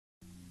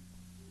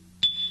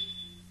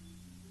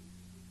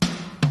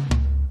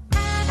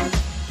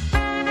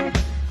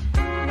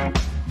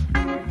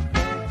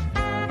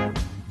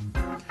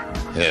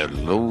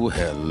Hello,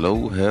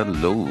 hello,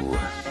 hello.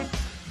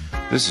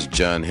 This is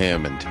John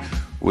Hammond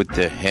with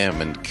the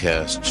Hammond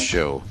Cast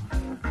Show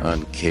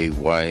on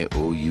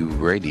KYOU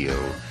Radio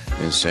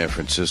in San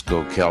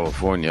Francisco,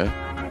 California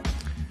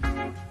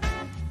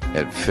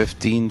at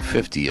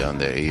 1550 on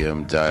the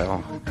AM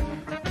dial,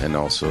 and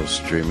also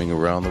streaming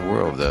around the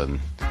world on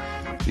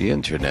the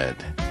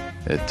internet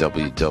at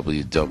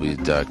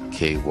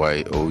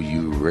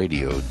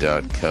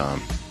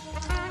www.kyouradio.com.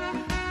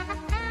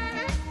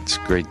 It's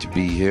great to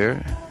be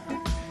here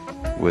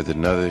with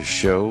another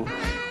show,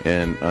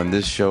 and on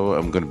this show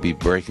I'm going to be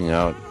breaking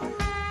out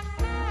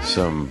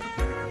some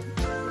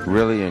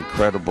really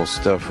incredible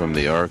stuff from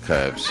the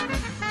archives,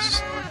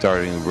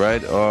 starting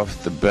right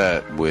off the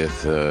bat with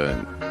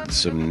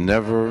some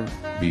never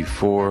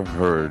before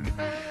heard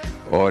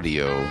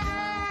audio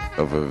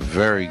of a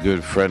very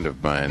good friend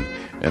of mine,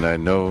 and I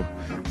know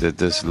that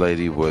this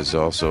lady was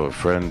also a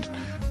friend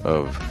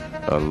of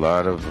a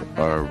lot of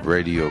our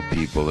radio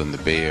people in the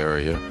Bay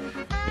Area,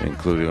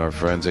 including our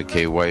friends at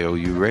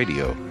KYOU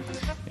Radio.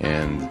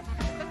 And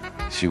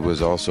she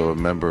was also a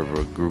member of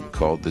a group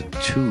called the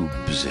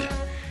Tubes,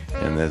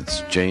 and that's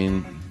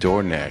Jane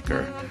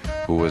Dornacker,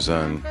 who was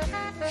on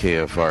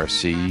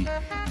KFRC,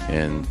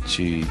 and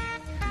she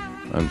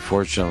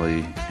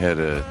unfortunately had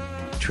a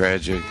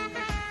tragic,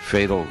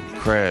 fatal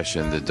crash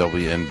in the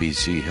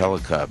WNBC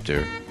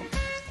helicopter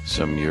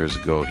some years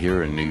ago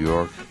here in New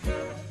York.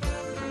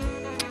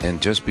 And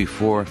just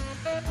before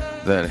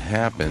that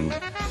happened,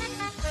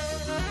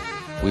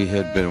 we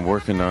had been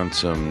working on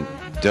some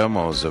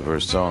demos of her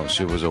songs.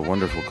 She was a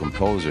wonderful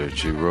composer.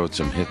 She wrote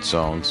some hit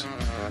songs,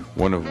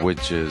 one of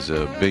which is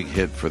a big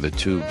hit for the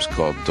Tubes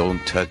called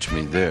Don't Touch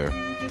Me There.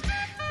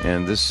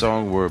 And this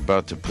song we're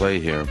about to play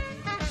here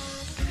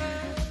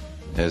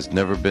has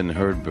never been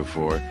heard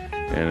before,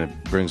 and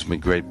it brings me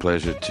great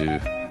pleasure to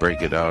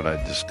break it out. I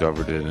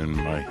discovered it in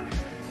my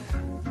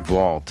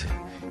vault,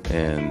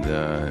 and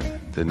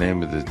the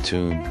name of the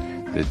tune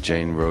that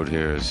Jane wrote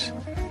here is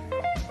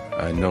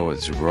I Know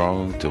It's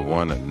Wrong to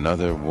Want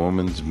Another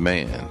Woman's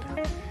Man.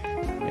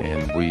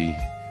 And we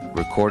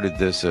recorded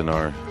this in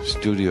our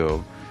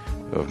studio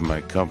of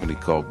my company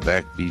called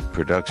Backbeat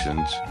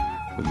Productions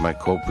with my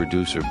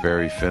co-producer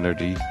Barry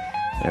Finnerty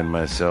and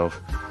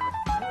myself.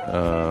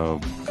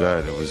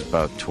 God, it was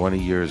about 20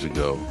 years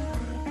ago,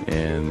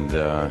 and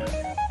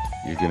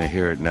you're going to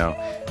hear it now.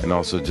 And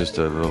also just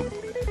a little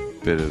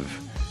bit of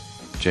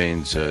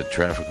Jane's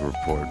traffic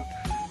report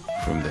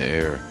from the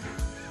air,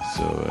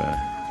 so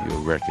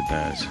you'll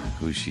recognize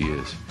who she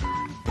is.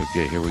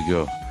 Okay, here we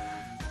go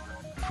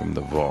from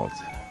the vault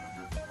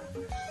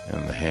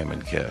and the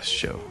Hammond Cast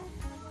Show.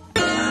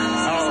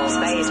 Oh,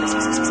 baby.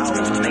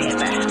 Oh, man.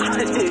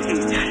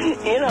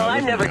 You know,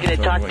 I'm never going to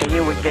talk to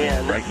you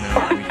again.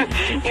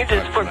 You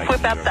just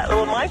whip out that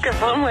little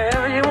microphone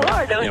wherever you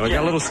are, don't you? Yeah, we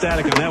got a little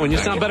static on that one. You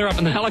sound better up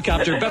in the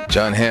helicopter.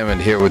 John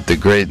Hammond here with the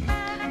great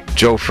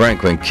Joe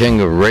Franklin,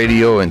 king of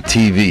radio and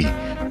TV.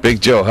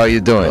 Big Joe, how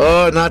you doing?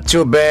 Oh, not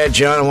too bad,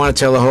 John. I want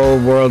to tell the whole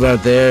world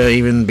out there,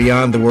 even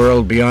beyond the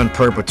world, beyond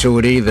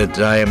perpetuity, that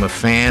I am a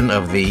fan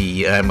of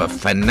I'm a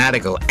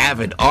fanatical,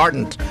 avid,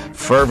 ardent,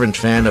 fervent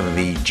fan of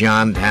the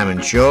John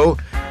Hammond Show,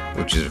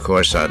 which is, of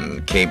course,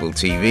 on cable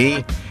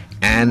TV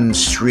and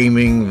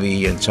streaming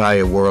the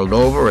entire world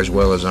over, as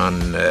well as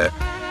on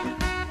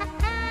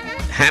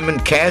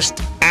Hammond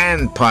Cast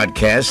and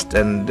podcast.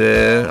 And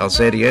I'll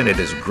say it again, it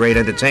is great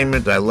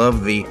entertainment. I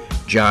love the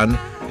John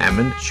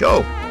Hammond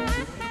Show.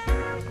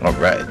 All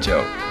right,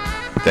 Joe.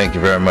 Thank you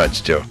very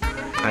much, Joe.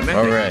 I meant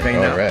all it.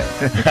 Right.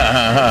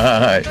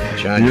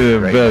 John, you're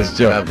the best,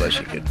 Joe. God bless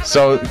you, kid.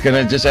 So, can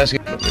I just ask you?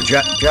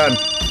 John, you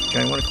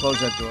want to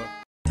close that door?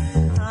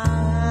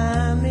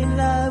 I'm in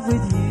love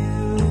with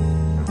you.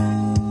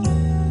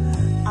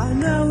 I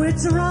know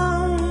it's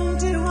wrong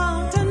to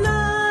want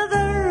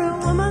another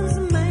woman's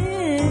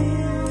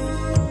man.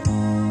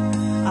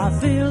 I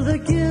feel the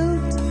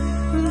guilt,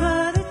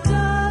 but it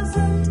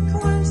doesn't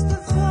quench the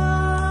fire.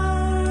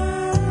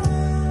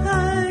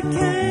 I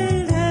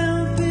can't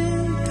help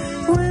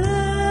it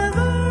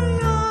whenever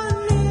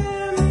you're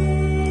near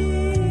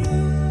me.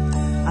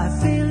 I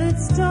feel it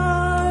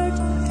start,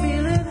 I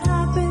feel it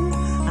happen,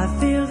 I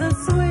feel the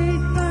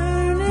sweet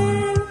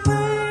burning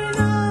pain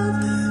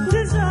of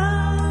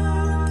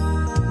desire.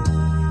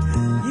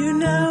 You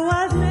know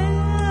I've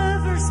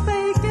never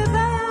spoke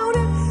about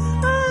it.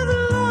 I've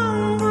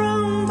long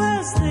grown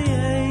past the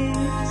age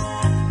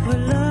where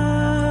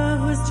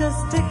love was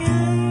just a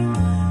game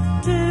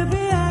to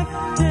be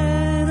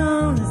acted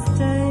on a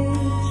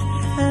stage.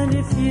 And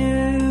if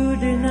you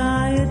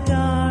deny it,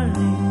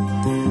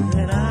 darling,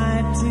 then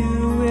I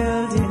too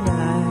will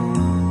deny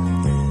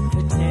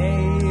the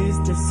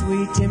taste of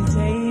sweet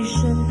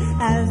temptation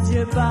as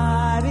your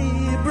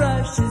body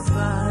brushes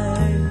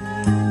mine.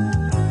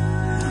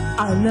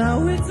 I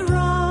know it's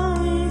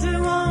wrong to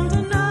want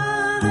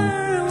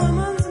another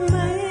woman's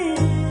man.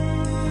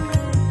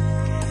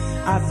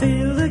 I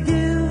feel the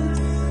guilt,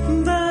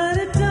 but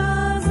it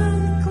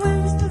doesn't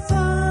quench the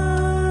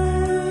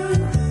fire.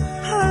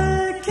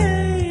 I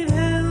can't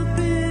help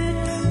it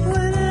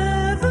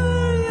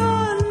whenever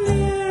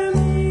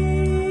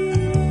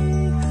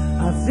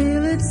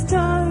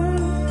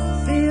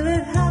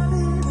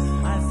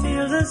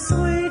the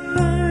sweet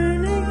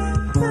burning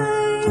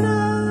pain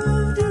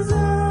of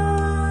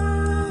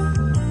desire.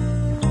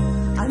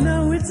 I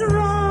know it's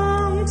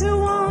wrong to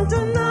want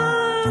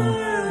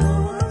another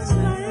woman's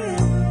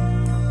man.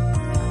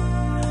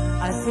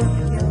 I feel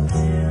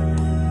guilty,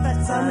 but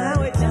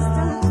somehow it just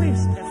don't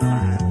reach the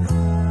fire.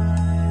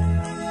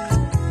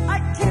 I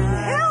can't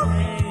help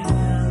it.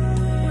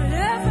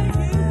 Whenever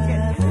you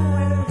get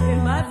in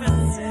my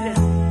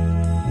vicinity,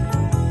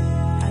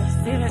 I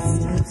feel it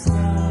still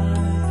strong.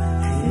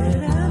 Feel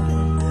it up.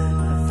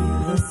 I feel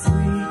the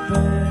sweet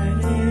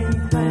burning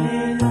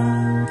pain of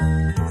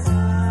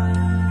desire.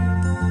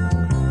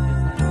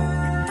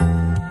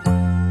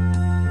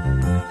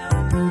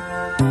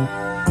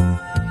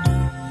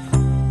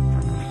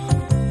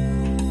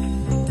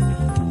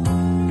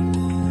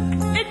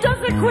 It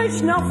doesn't quench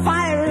no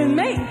fire in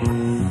me.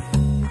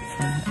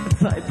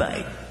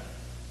 Bye-bye.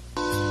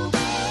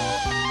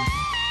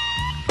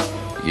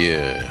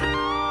 Yeah.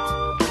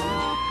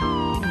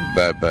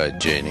 Bye-bye,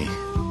 Janie.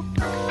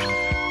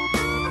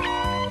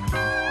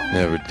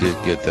 Never did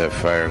get that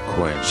fire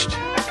quenched.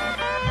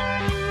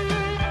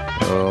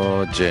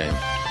 Oh,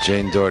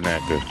 Jane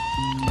Dornacker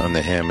on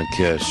the Ham and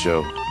Cash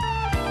Show.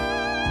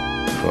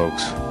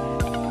 Folks.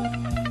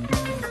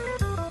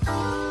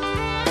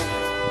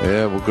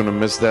 Yeah, we're gonna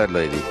miss that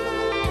lady.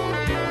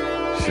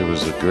 She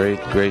was a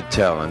great, great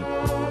talent.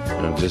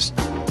 And just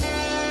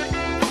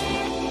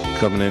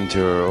coming into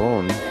her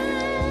own.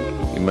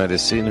 You might have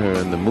seen her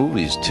in the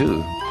movies,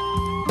 too.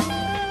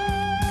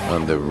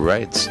 On The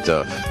Right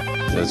Stuff.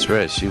 That's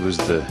right, she was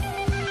the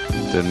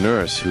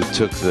nurse who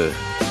took the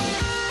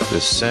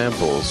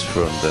samples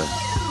from the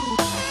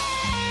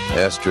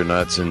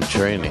astronauts in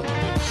training.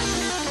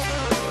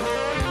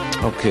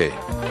 Okay,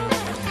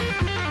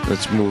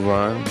 let's move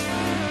on.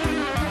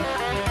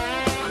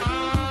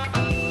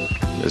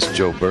 That's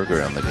Joe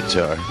Berger on the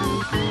guitar.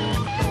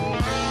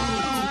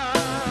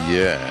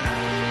 Yeah.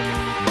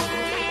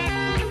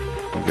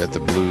 We got the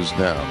blues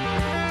now.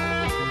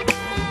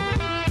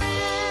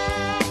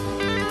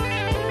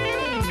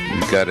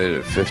 You got it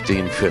at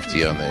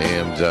 1550 on the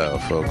AM dial,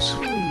 folks.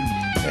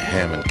 The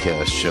Ham and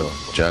Cash Show.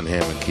 John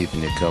Hammond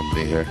keeping you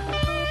company here.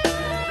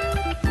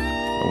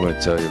 I'm going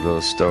to tell you a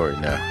little story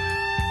now.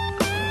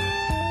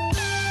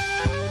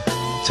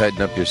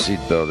 Tighten up your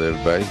seatbelt,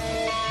 everybody.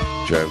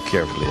 Drive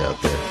carefully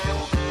out there.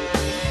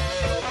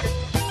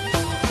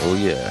 Oh,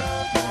 yeah.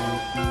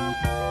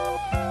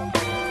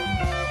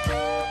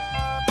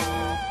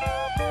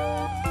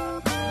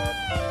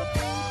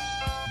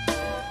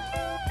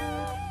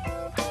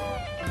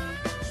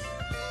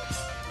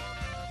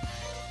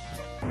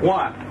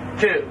 One,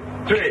 two,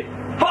 three,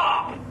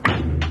 four!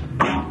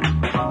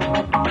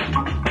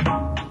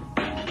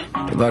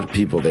 A lot of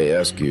people, they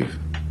ask you,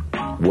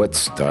 what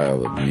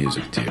style of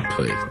music do you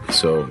play?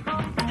 So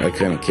I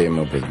kind of came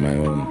up with my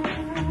own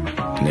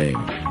name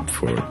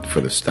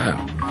for the style.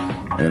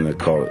 And I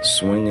call it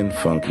swinging,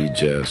 funky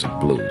jazz and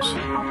blues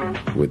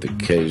with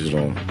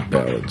occasional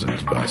ballads and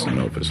bossa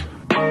novas.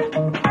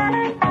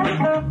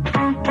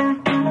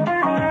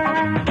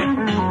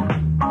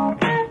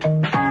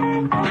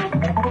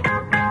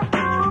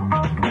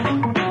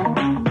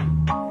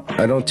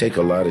 I don't take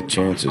a lot of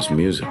chances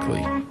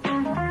musically.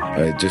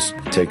 I just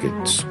take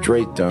it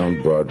straight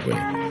down Broadway.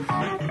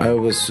 I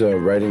was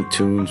writing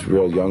tunes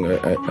real young.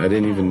 I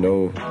didn't even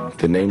know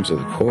the names of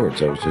the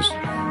chords. I was just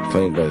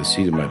playing by the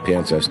seat of my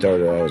pants. I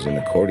started out as an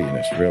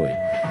accordionist, really.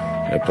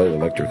 I played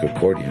electric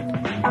accordion.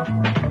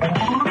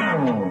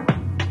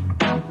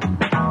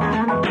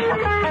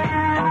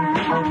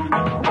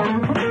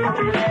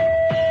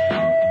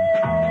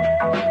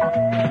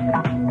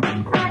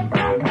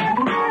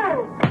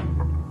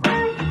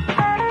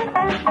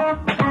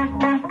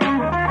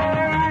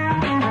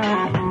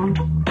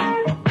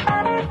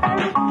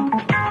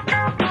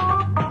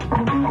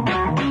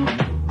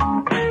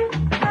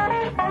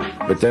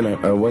 But then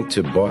I went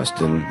to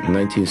Boston in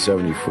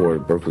 1974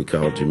 at Berklee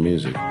College of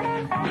Music,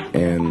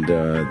 and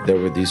there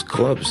were these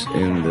clubs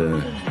in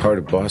the part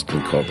of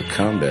Boston called the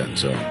Combat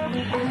Zone,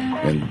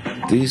 and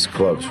these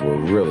clubs were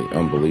really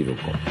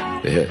unbelievable.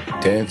 They had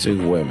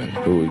dancing women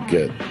who would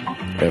get,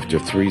 after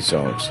 3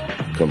 songs,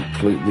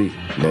 completely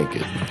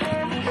naked.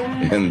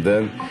 And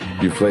then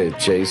you play a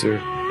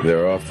chaser,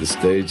 they're off the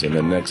stage, and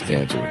the next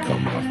dancer would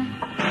come off.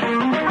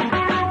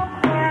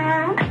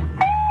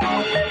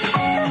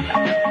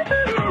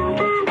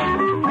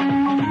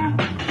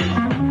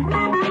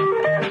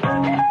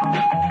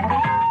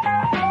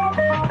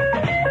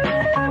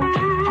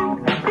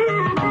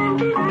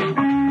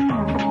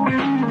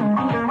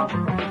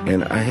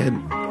 And I had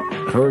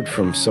heard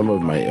from some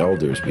of my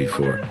elders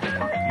before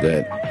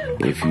that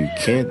if you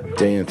can't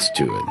dance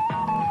to it,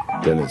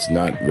 then it's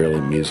not really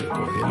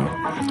musical, you know?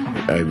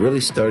 I really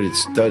started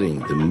studying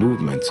the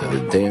movements of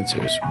the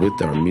dancers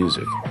with our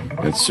music,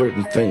 and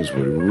certain things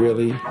would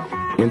really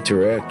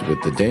interact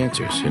with the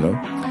dancers, you know?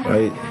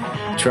 I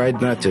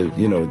tried not to,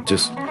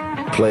 just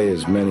play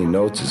as many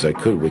notes as I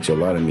could, which a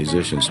lot of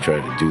musicians try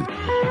to do.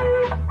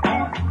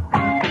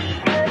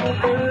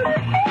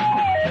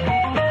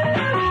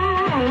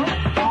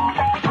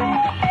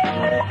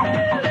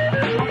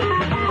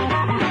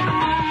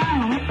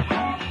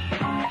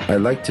 I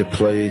like to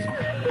play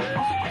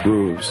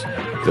grooves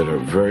that are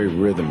very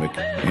rhythmic,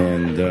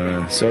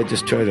 and so I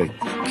just try to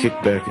kick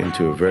back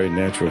into a very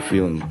natural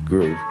feeling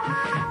groove,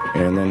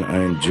 and then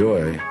I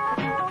enjoy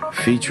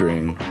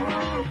featuring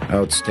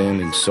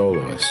outstanding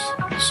soloists.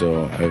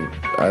 So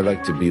I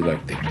like to be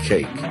like the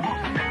cake,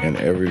 and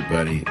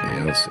everybody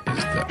else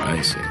is the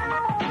icing.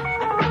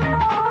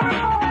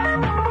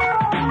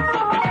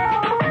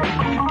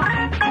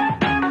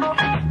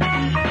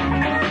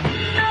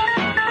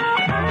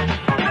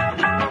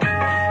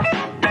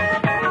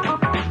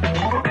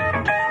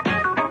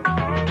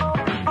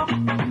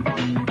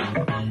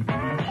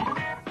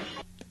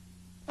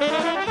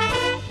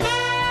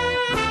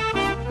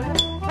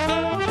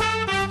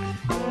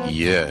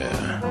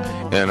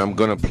 Yeah, and I'm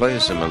gonna play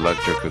some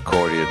electric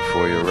accordion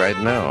for you right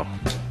now.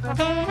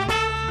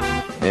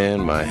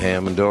 And my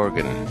Hammond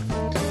organ.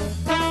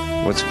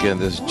 Once again,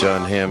 this is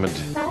John Hammond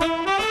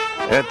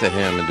at the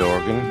Hammond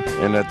organ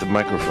and at the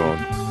microphone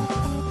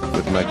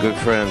with my good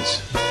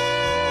friends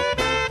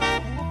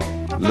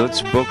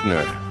Lutz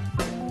Buchner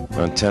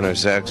on tenor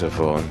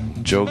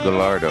saxophone, Joe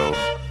Gallardo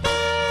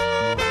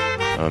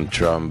on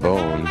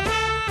trombone,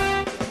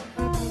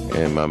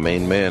 and my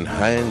main man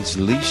Heinz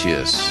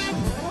Lichius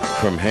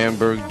from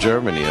Hamburg,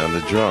 Germany on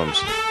the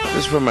drums. This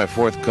is from my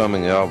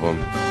forthcoming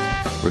album,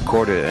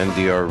 recorded at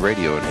NDR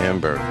Radio in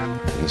Hamburg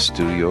in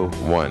Studio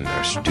 1,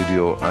 or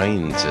Studio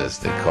 1 as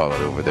they call it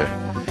over there.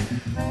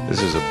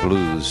 This is a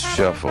blues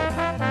shuffle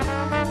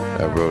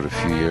I wrote a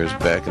few years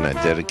back, and I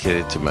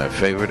dedicated to my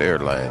favorite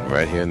airline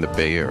right here in the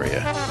Bay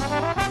Area.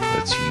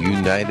 That's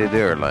United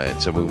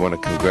Airlines, and we want to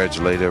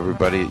congratulate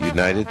everybody at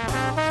United.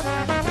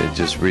 They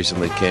just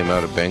recently came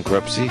out of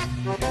bankruptcy,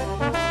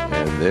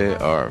 and they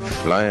are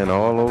flying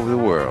all over the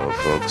world,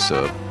 folks,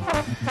 so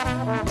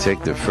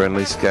take the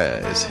friendly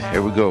skies.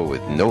 Here we go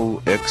with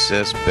No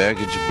Excess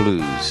Baggage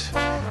Blues.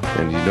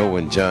 And you know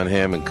when John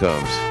Hammond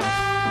comes,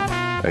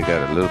 I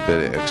got a little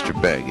bit of extra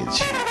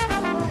baggage.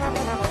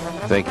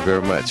 Thank you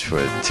very much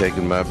for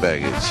taking my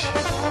baggage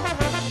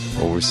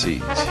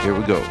overseas. Here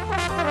we go.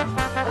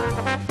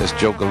 That's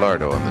Joe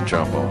Gallardo on the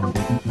trombone.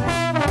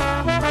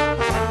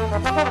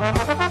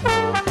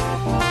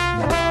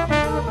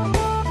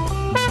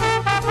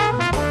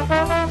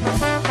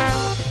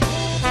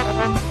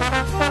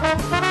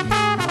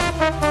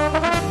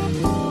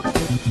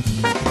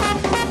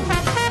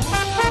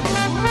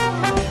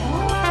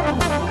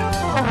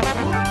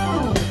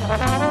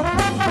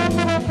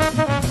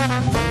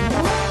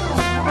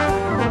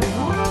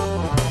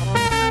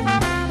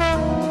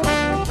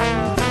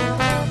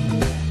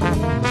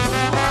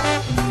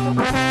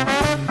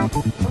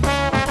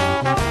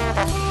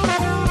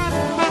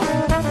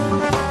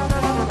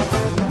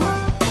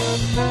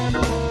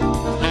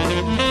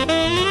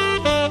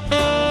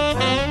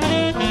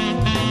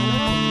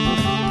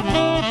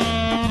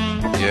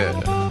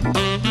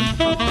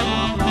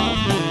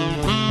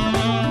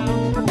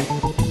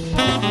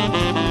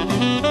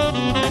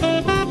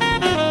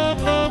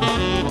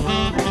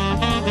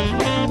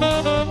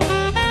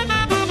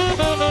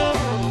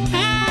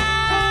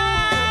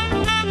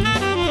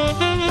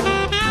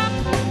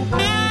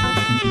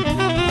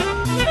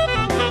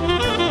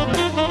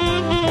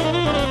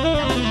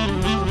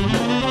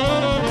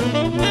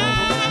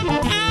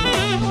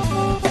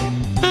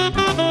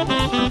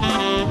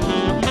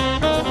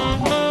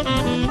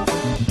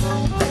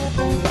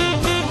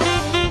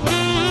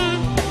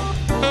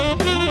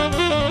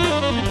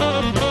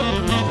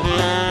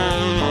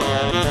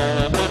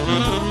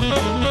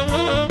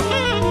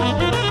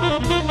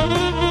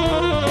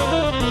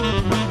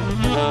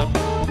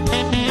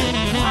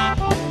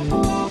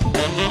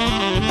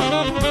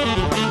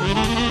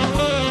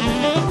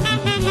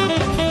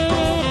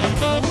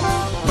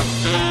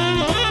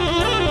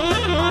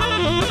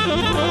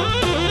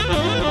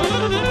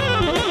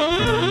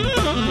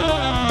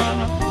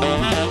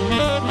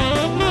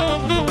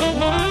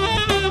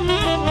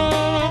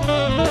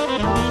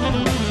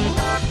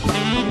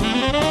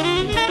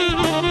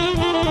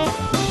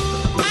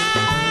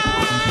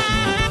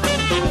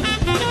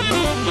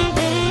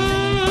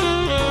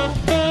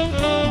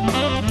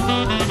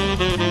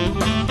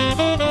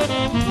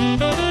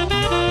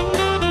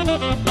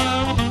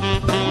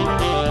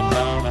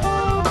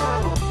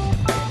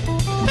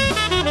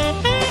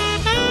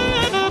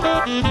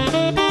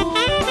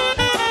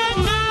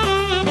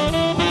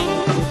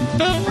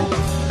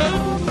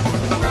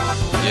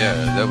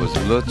 That was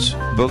Lutz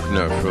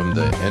Buchner from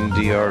the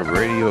NDR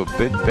Radio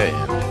Big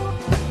Band.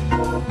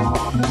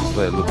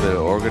 Play a little bit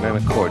of organ and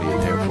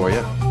accordion here for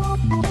you.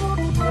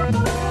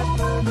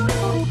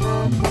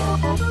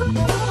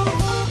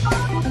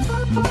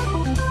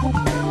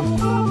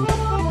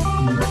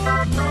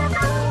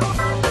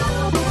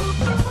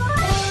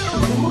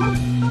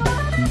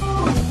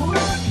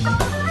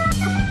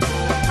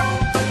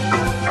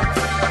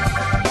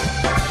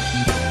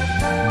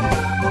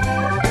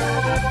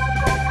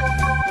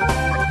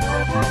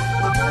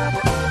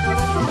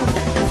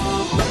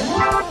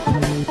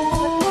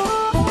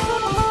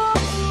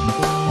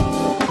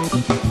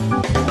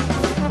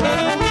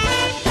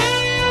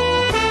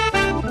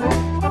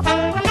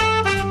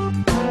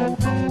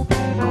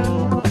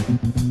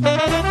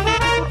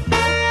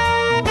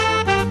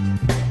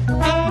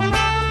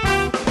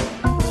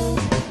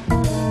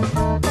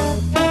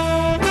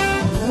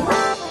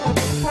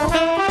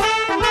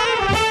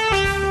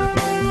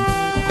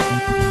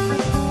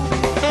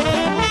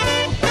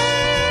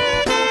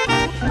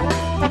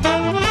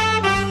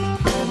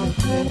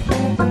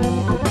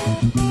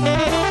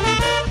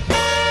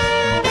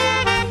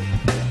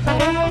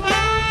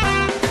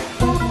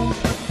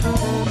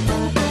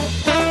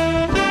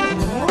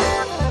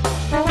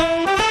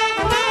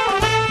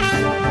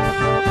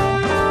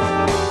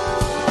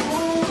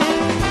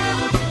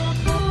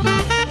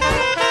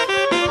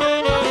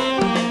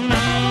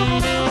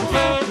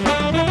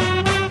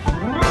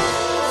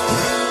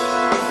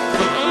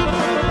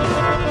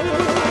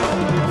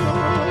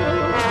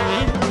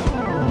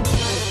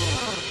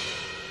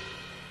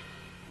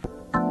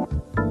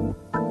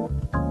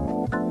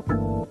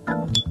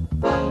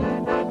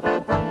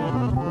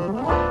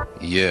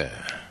 yeah.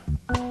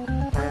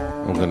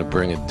 I'm going to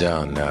bring it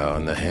down now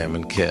on the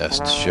Hammond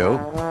Cast show.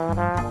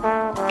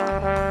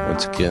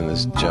 Once again,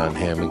 this is John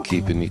Hammond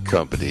keeping you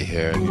company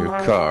here in your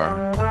car,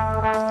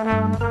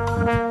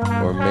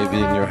 or maybe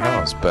in your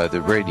house by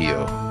the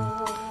radio,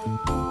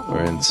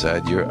 or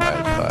inside your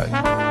iPod.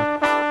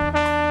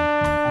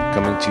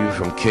 Coming to you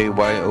from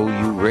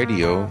KYOU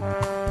Radio.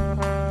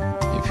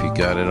 If you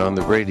got it on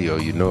the radio,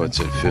 you know it's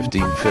at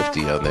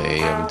 1550 on the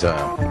AM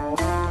dial.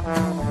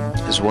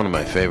 It's one of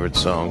my favorite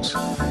songs.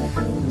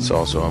 It's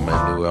also on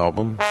my new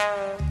album.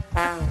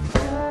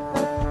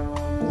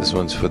 This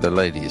one's for the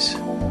ladies,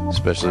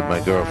 especially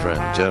my girlfriend,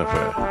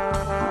 Jennifer.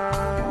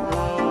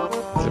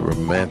 It's a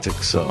romantic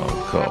song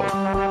called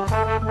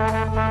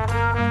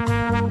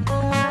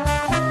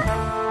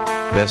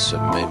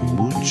Bésame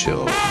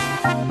Mucho.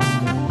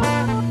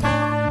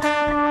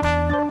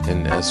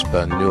 En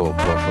español,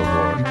 por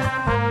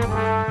favor.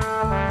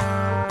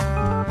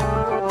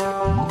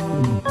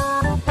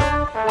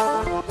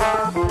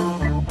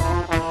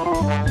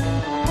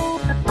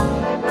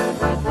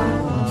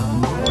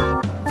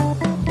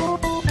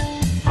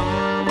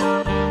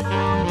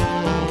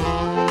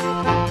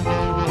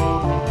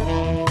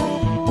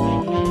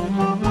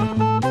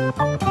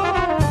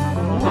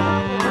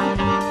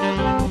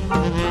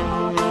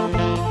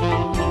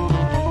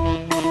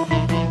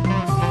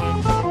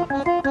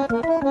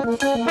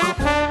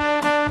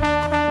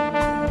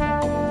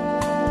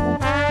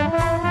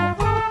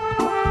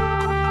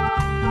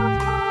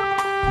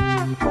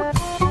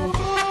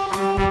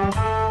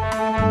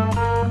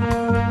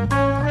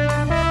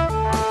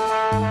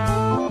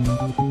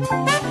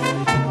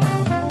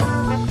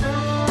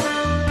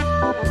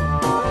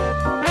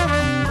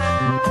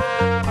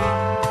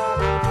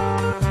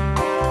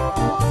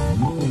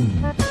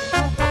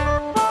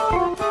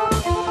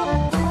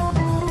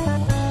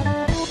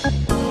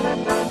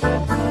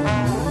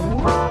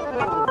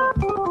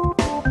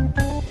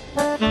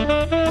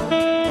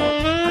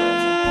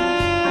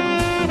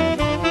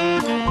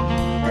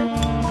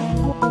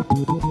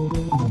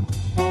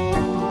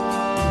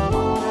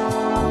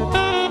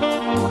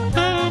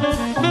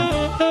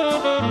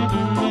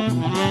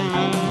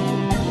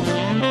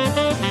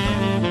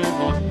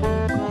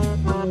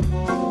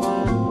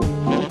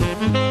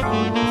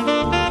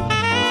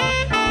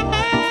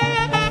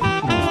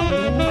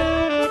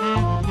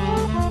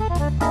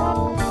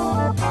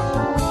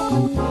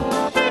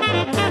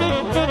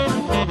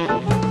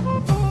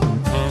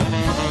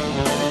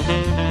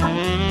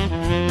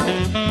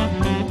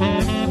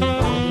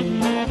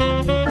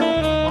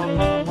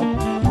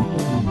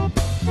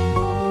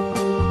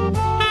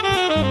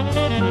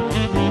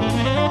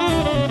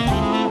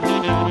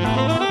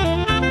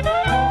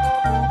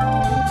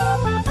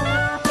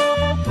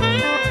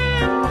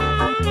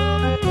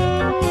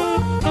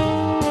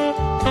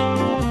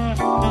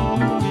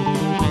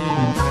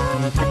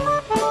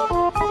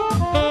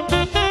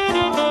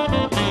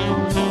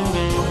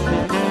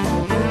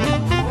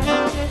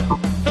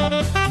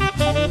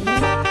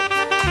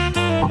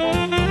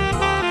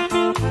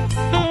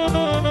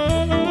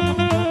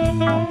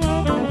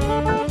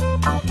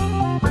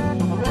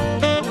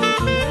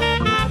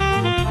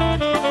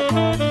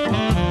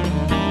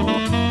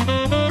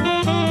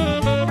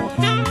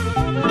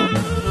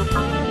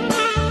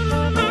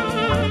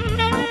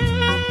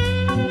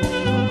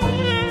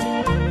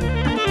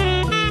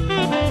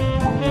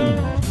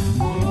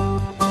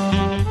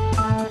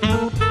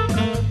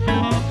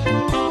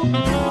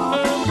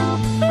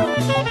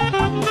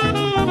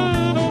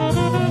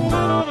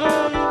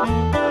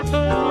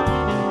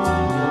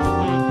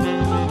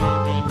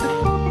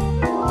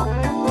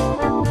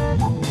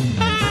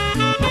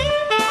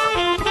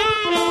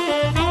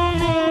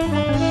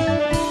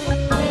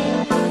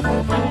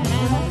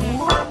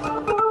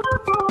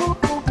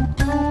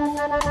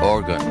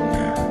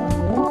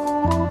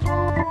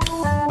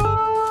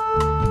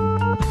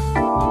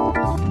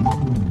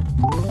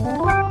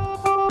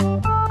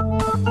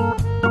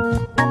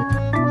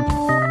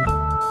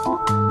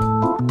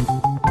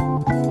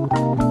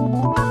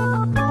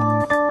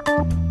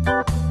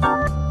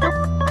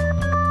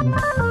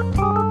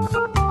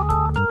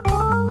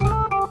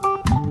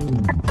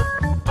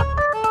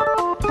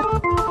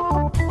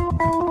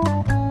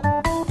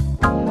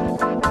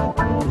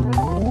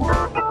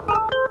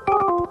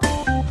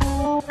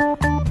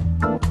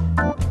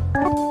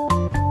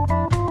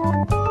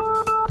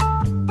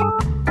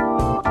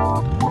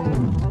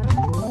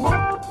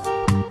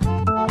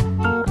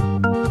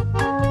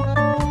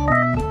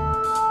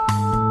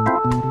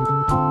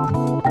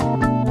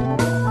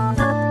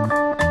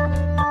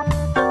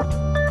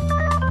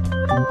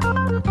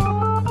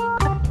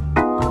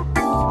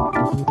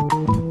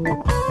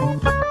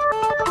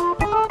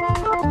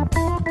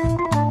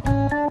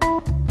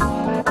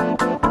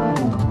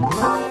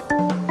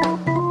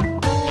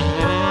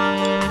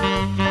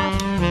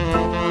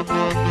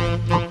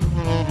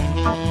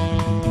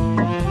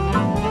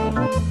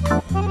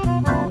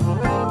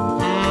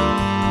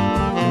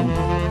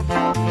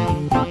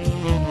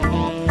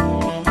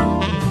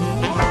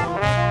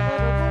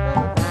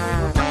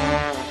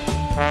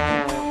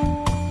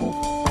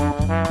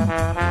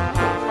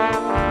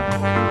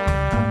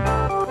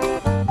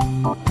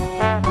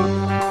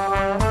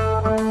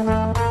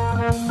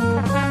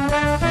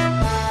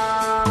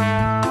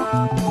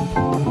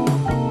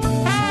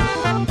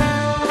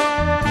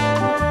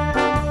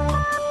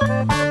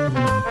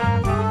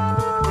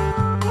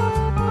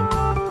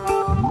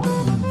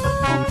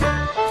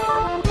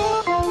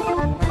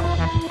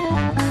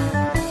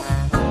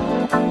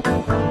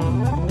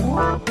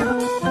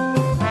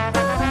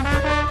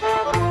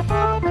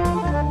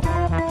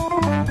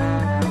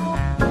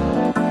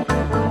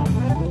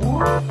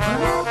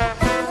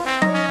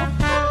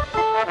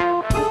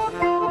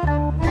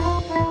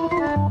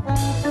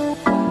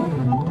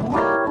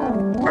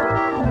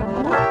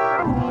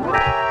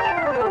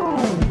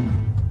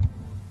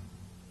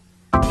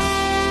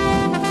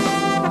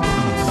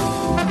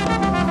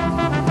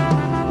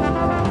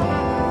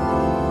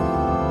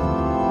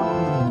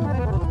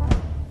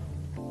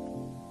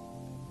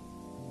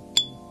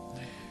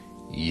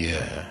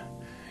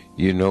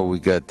 You know we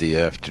got the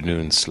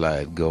afternoon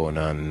slide going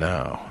on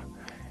now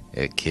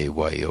at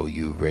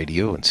KYOU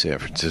Radio in San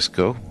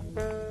Francisco.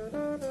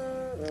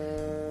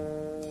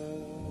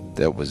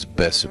 That was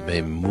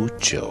Besame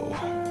Mucho.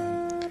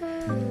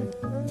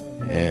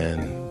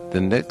 And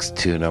the next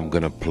tune I'm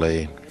going to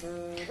play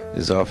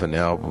is off an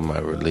album I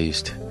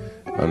released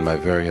on my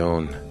very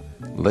own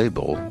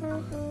label,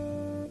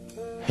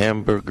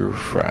 Hamburger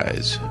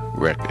Fries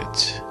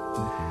Records.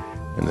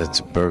 And that's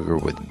a burger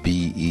with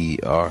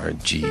B-E-R-G-E-R.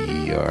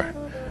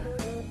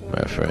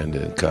 My friend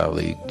and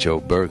colleague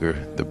Joe Berger,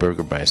 the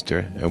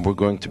Burgermeister. And we're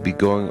going to be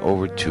going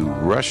over to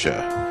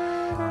Russia.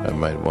 I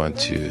might want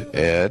to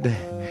add,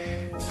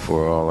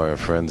 for all our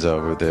friends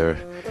over there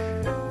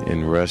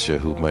in Russia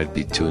who might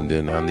be tuned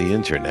in on the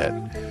internet,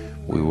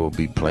 we will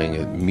be playing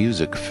at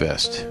Music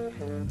Fest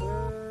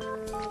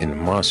in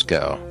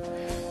Moscow.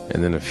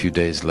 And then a few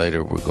days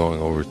later, we're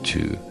going over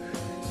to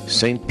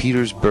St.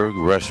 Petersburg,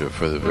 Russia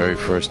for the very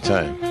first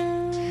time.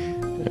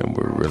 And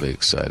we're really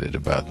excited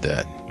about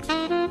that.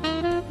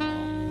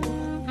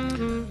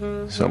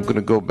 So I'm going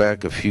to go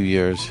back a few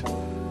years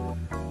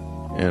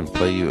and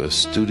play you a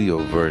studio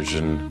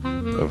version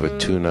of a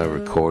tune I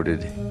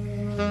recorded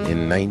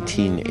in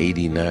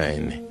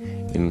 1989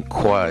 in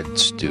Quad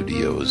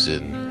Studios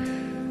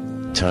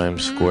in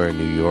Times Square,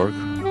 New York,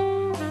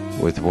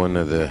 with one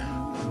of the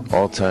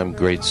all-time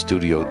great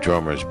studio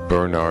drummers,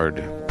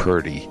 Bernard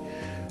Purdie,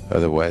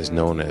 otherwise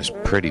known as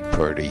Pretty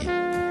Purdie,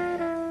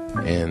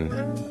 and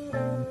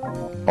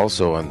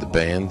also on the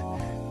band,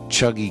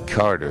 Chuggy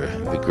Carter,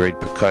 the great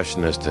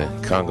percussionist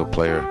and conga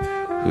player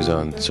who's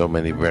on so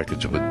many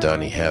records with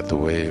Donny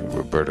Hathaway,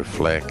 Roberta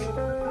Flack,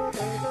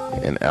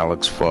 and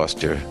Alex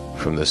Foster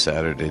from the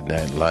Saturday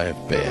Night Live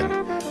band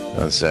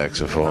on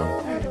saxophone,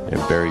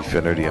 and Barry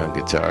Finnerty on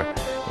guitar,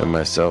 and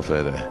myself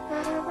at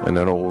an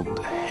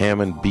old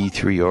Hammond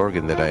B3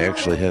 organ that I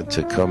actually had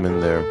to come in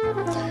there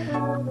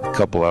a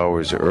couple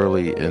hours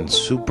early and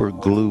super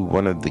glue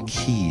one of the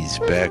keys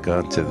back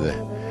onto the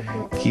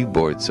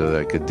keyboard so that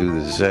I could do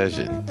the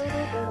session.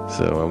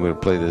 So I'm going to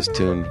play this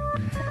tune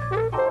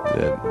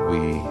that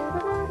we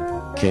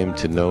came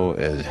to know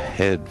as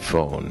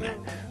headphone.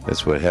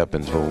 That's what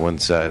happens when one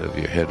side of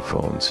your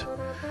headphones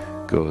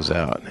goes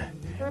out.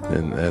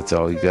 And that's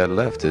all you got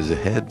left is a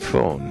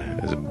headphone.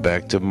 It's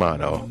back to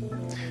mono.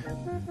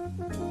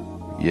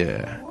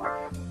 Yeah.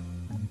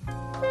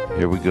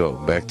 Here we go.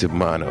 Back to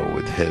mono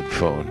with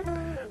headphone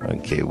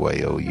on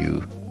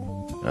KYOU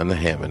on the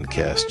Hammond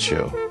Cast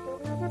Show.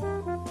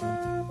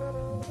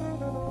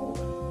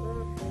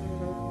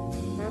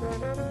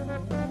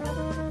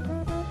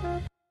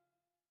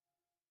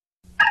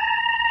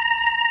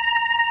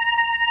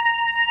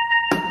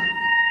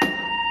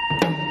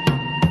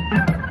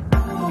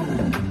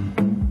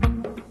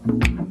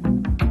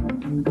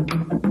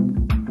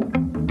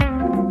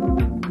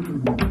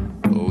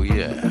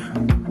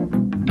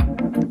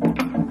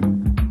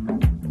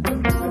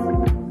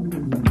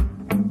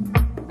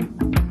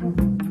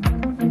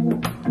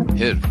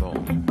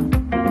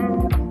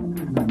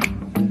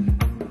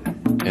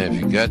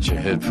 Got your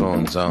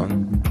headphones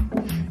on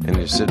and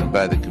you're sitting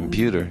by the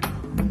computer,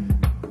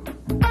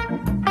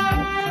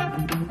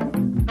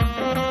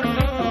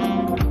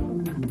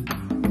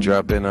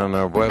 drop in on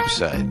our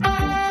website,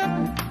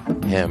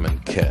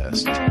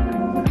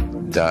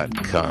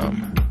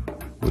 hammondcast.com.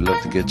 We'd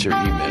love to get your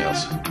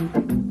emails.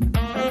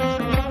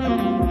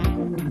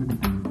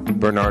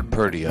 Bernard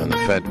Purdie on the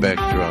Fatback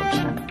drums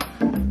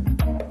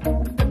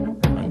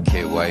on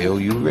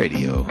KYOU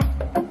Radio.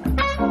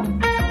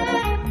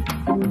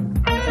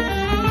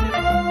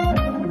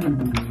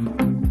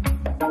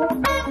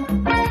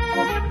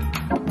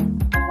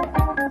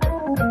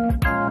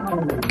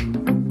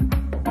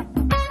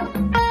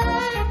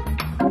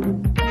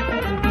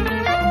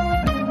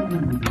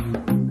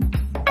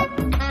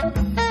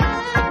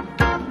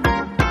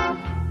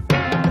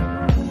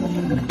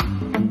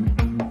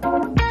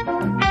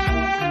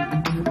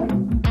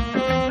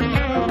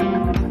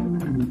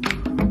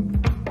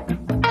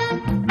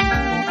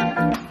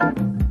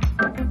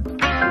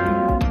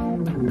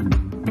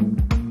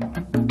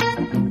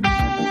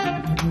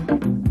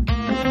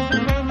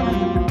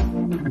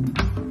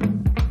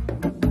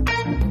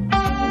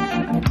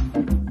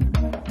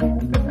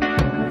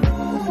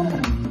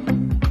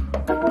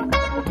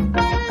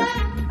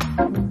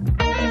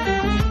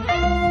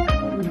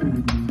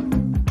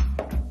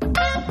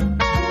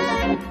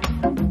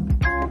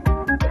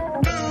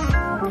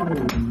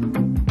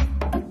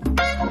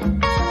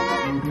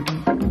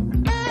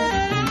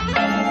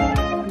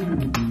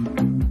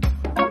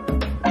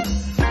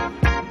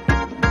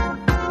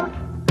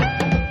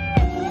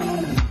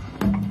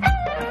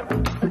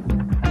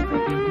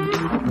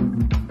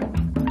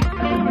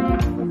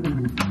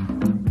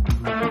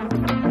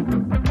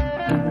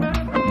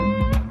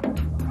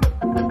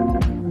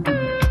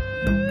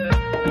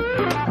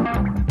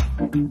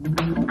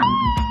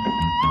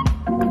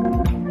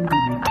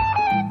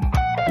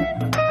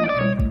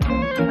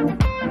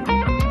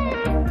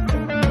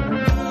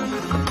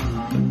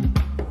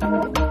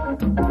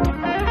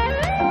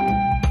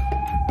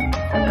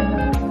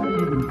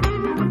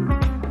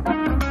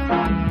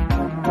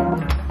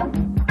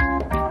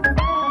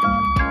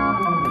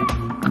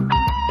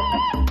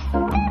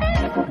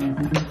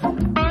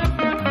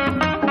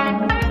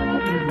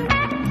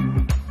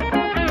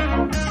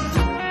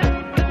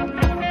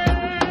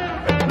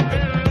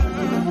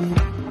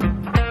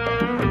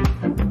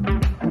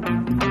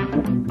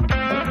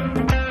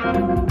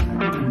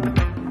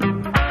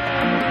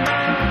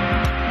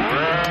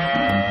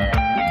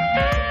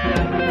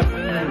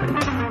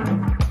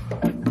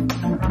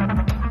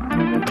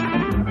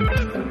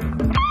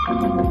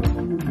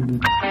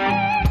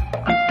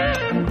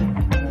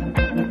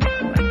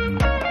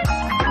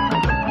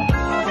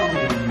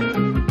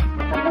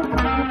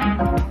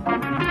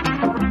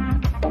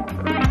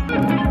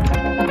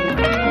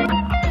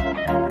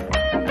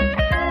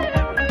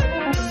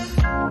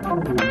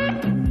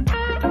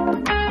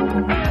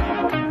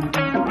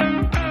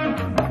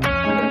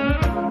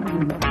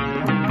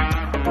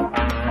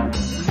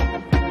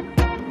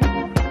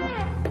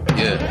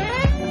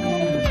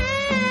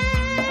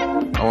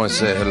 want to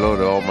say hello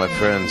to all my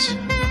friends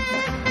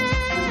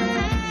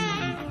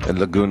at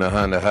Laguna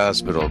Honda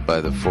Hospital by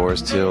the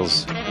Forest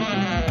Hills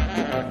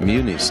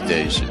Muni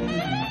Station.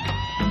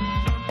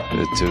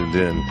 They're tuned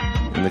in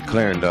the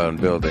Clarendon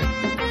building,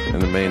 in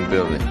the main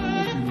building.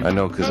 I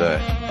know because I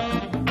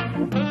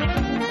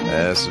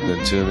asked them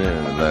to tune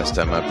in the last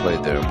time I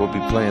played there. We'll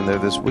be playing there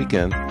this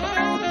weekend.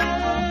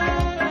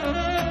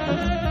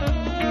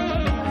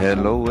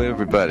 Hello,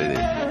 everybody.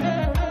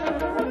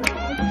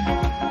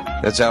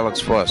 That's Alex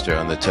Foster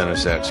on the tenor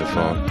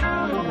saxophone.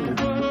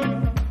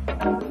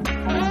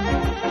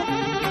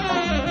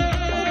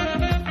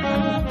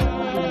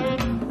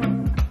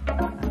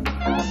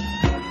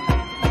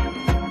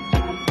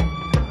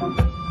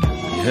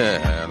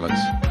 Yeah, Alex.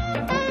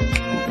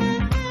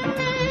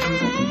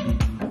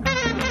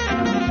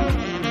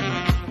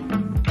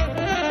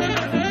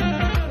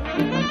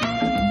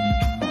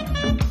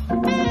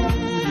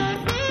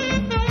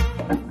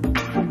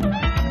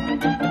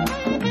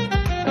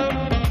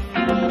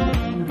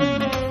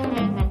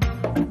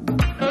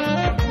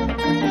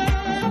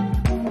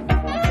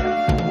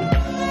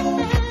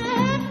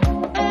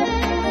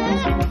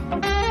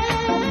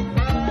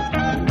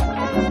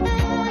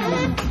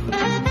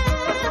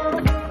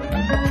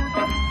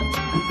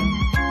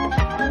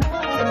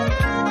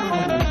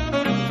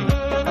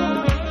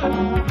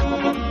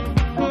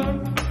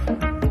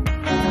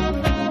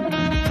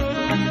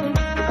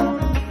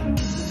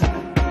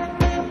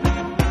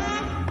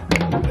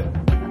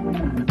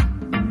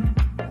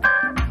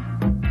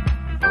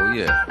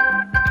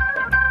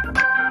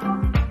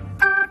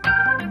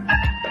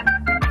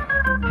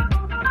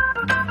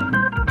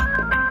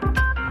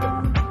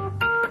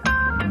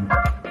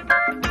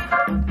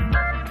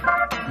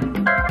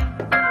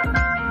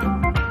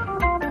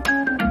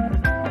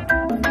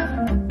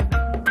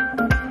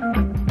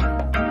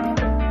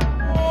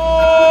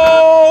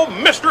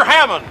 Mr.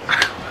 Hammond.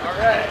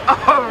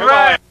 All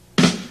right.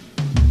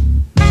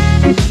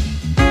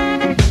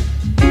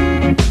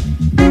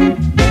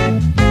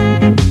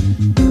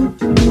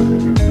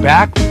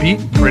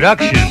 Backbeat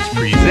Productions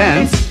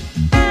presents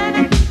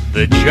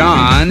The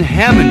John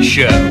Hammond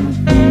Show.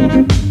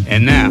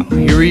 And now,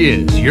 here he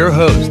is, your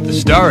host, the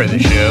star of the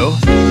show,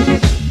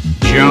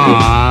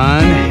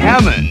 John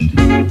Hammond.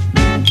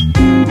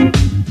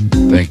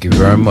 Thank you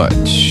very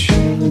much.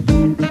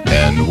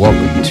 And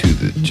welcome to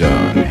the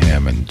John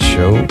Hammond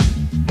Show.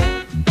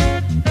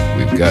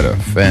 We've got a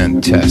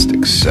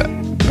fantastic set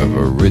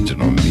of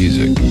original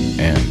music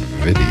and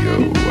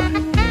video.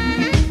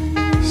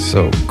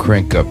 So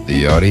crank up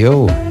the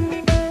audio,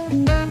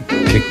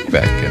 kick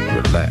back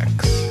and relax.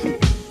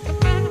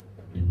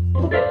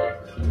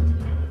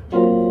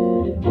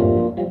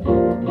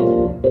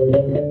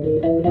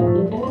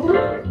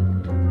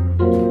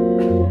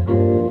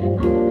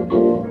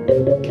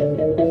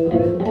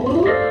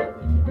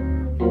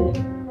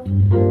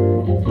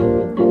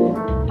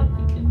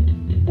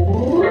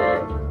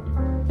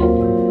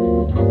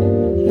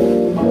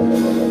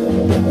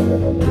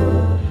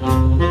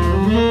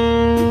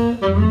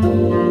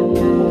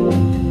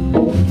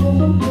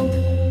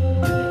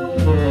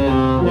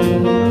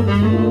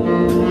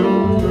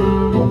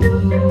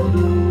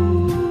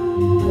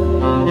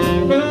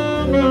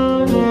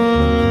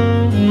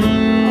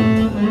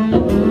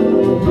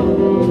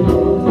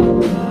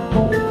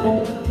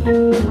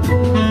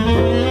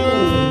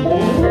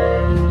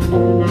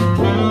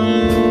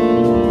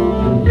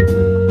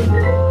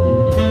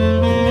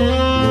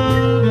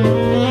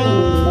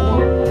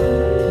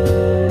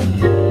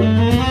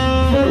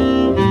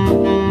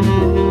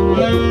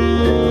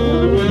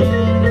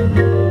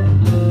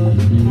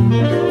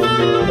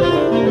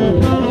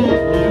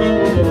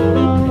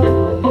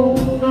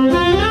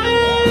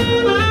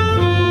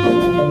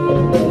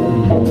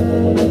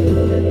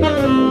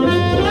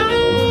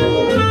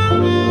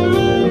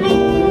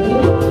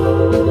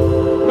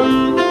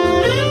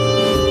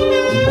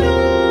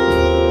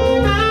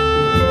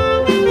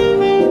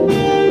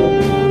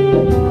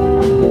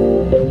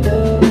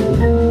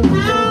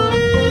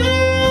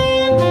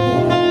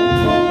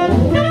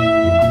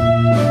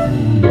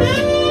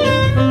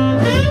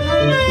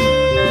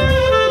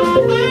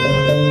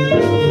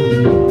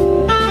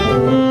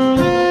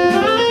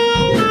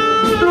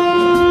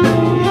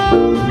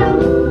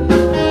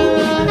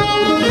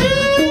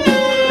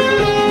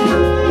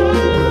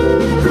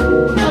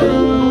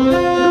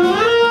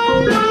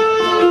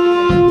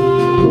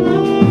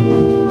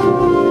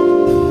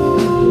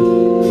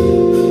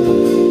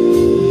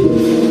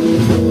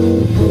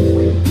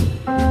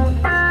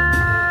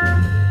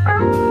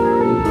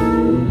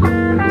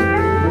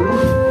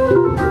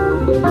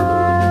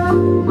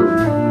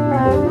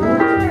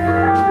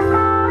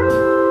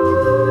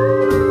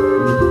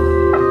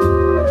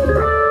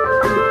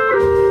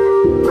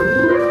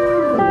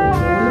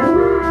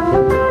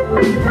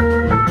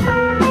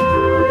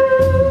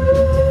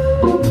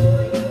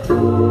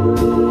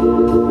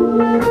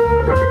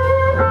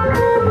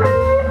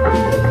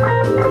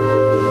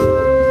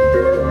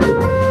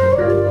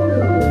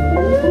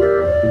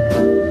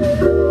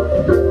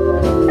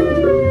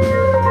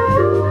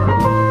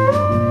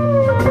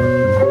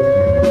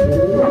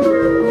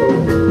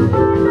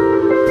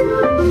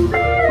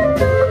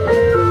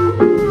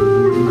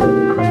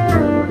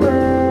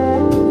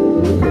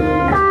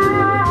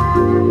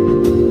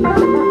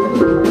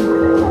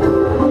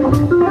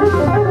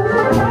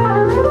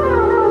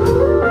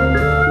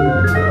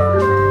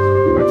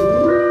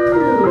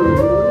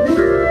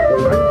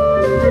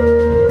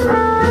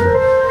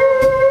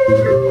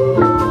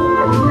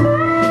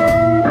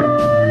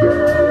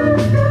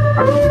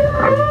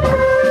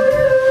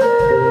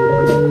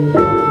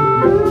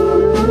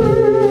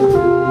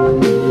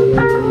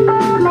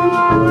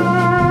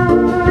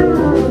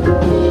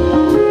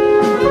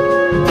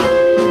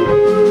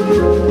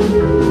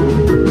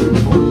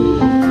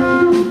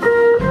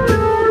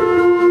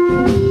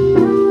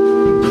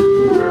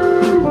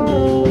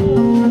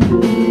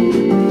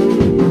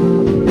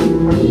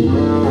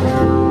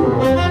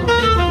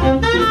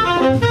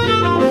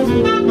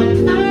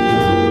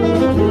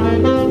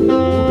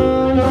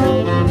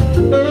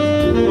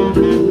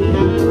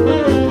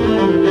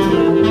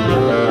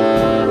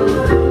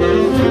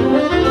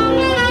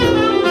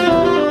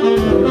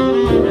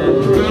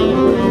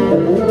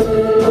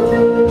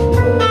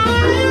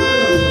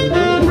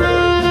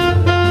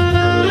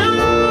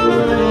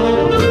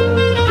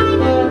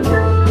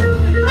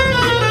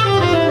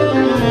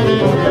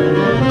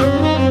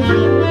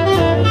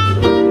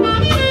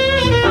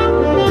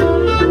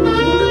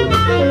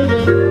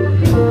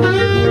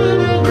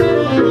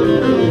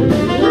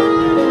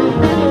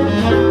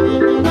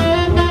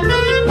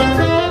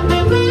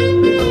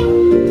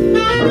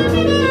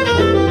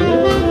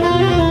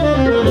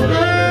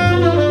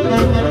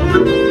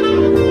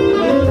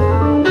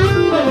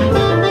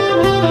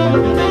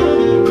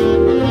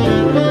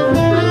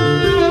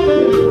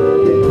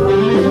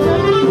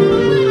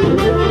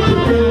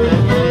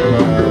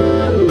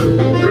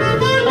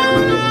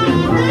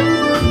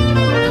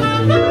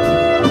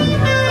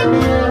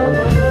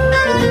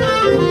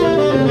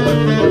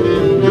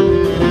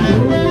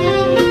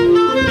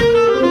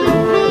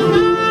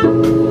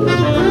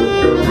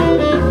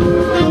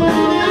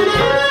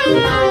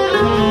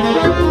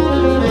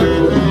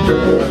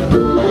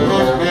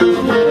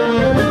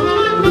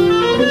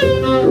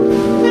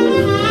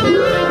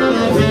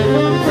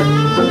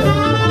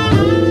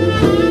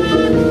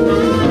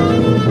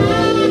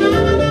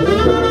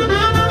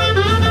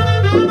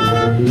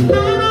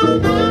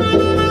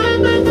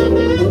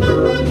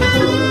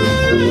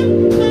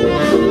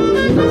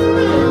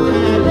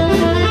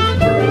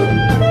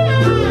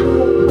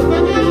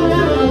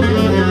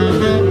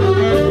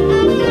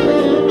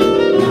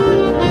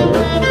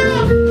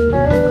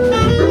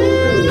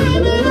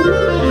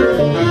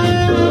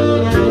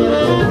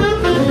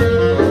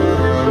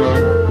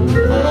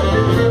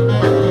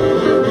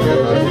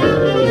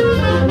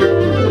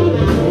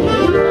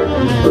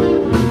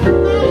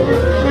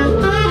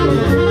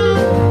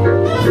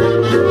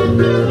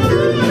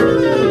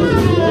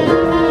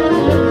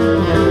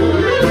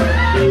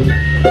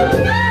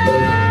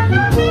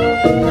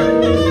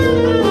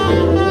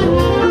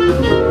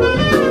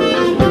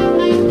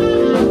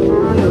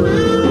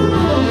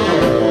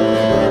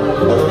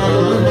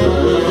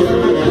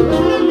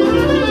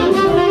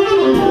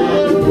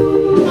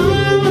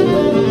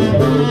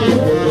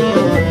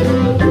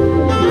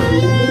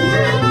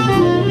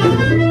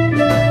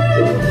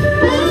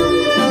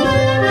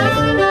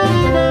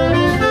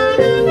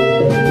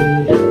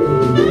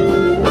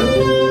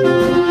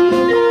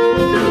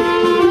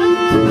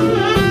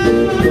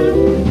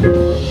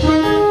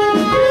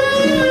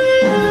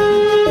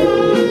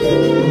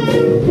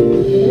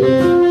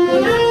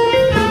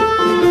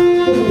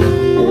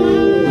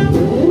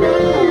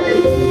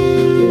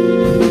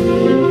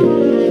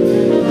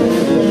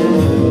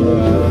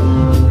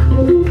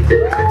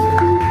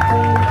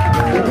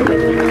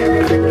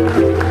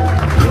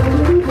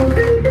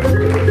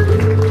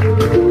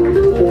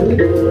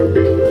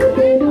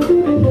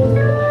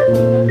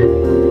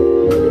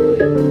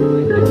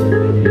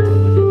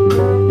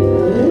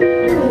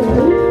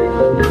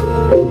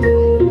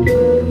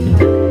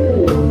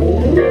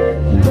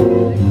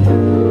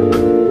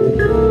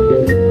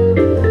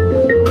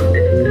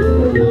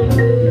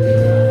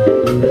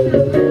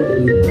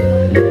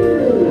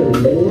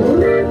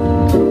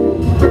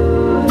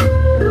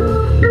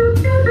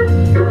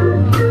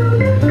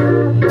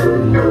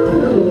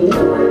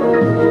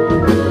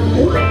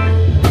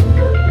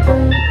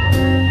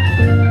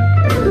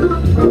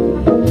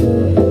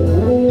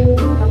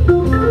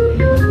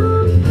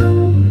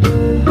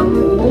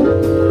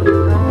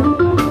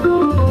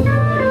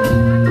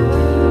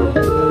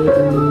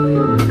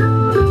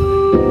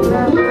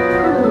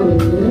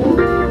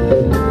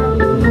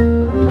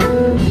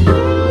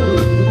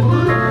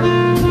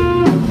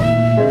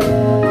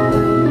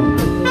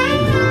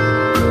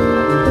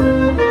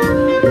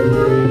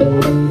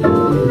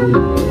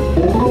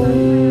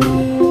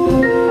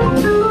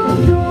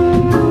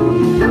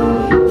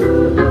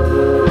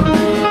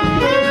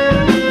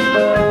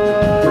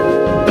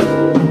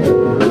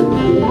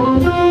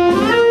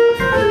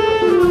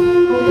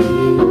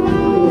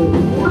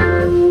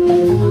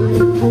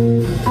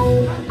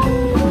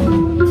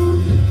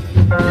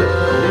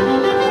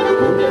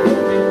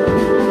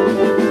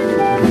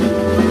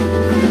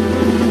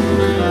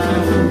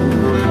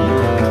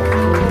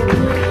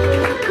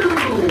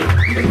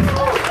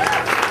 Thank you.